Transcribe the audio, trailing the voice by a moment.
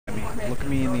Look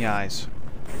me in the eyes.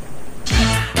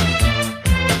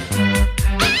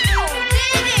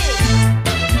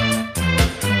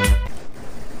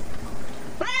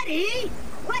 Buddy,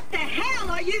 what the hell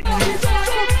are you doing?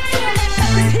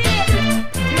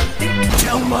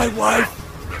 Tell my wife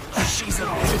she's a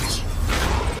bitch.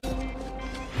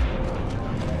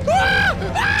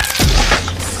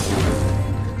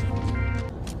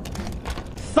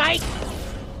 Fight!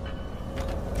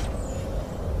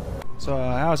 So,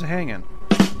 how's it hanging?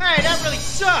 Hey, that really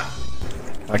sucked!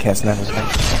 I can't snap his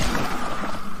face.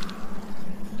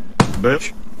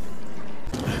 Bitch.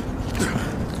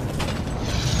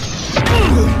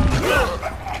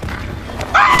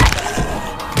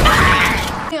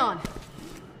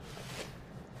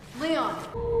 Leon.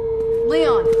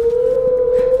 Leon.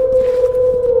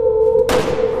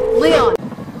 Leon.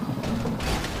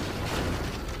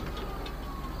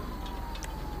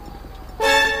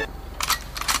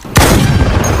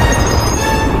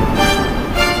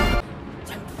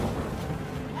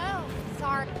 Oh,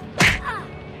 sorry.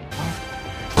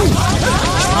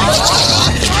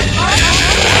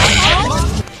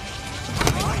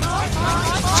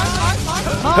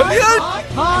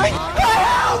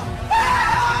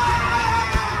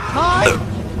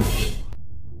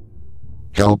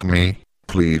 Help me,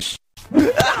 please. For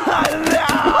the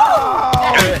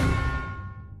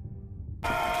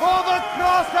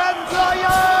cross and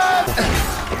lion!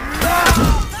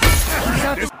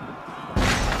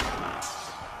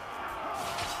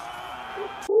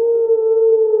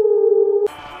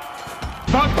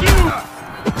 Fuck you!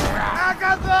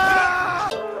 Agatha!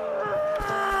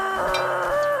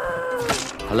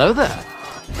 Hello there.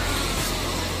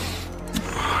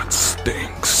 It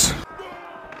stinks.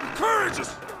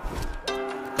 Courageous!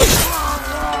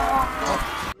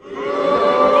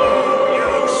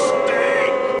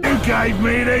 You gave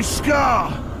me this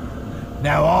scar.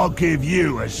 Now I'll give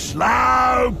you a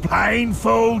slow,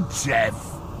 painful death.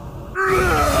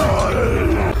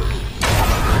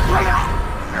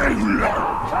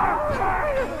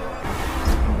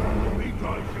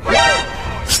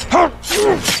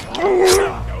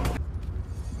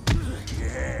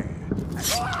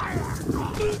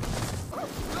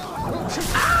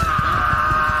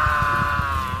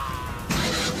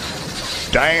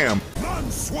 Damn. None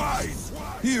swine!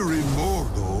 Here in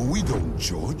Mordor, we don't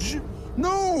judge.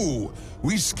 No!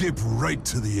 We skip right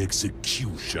to the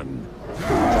execution.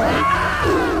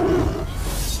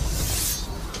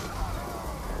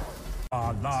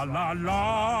 La la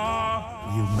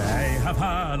la. You may have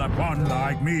heard of one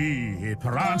like me. It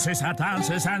prances and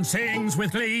dances and sings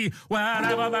with glee.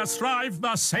 Wherever there's strife,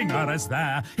 the singer is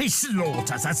there. He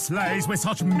slaughters and slays with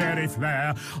such merry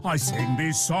flair. I sing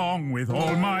this song with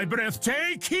all my breath.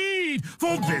 Take heed,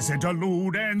 for this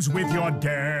interlude ends with your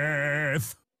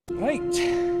death. Right.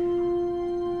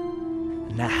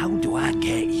 Now how do I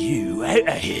get you out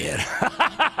of here?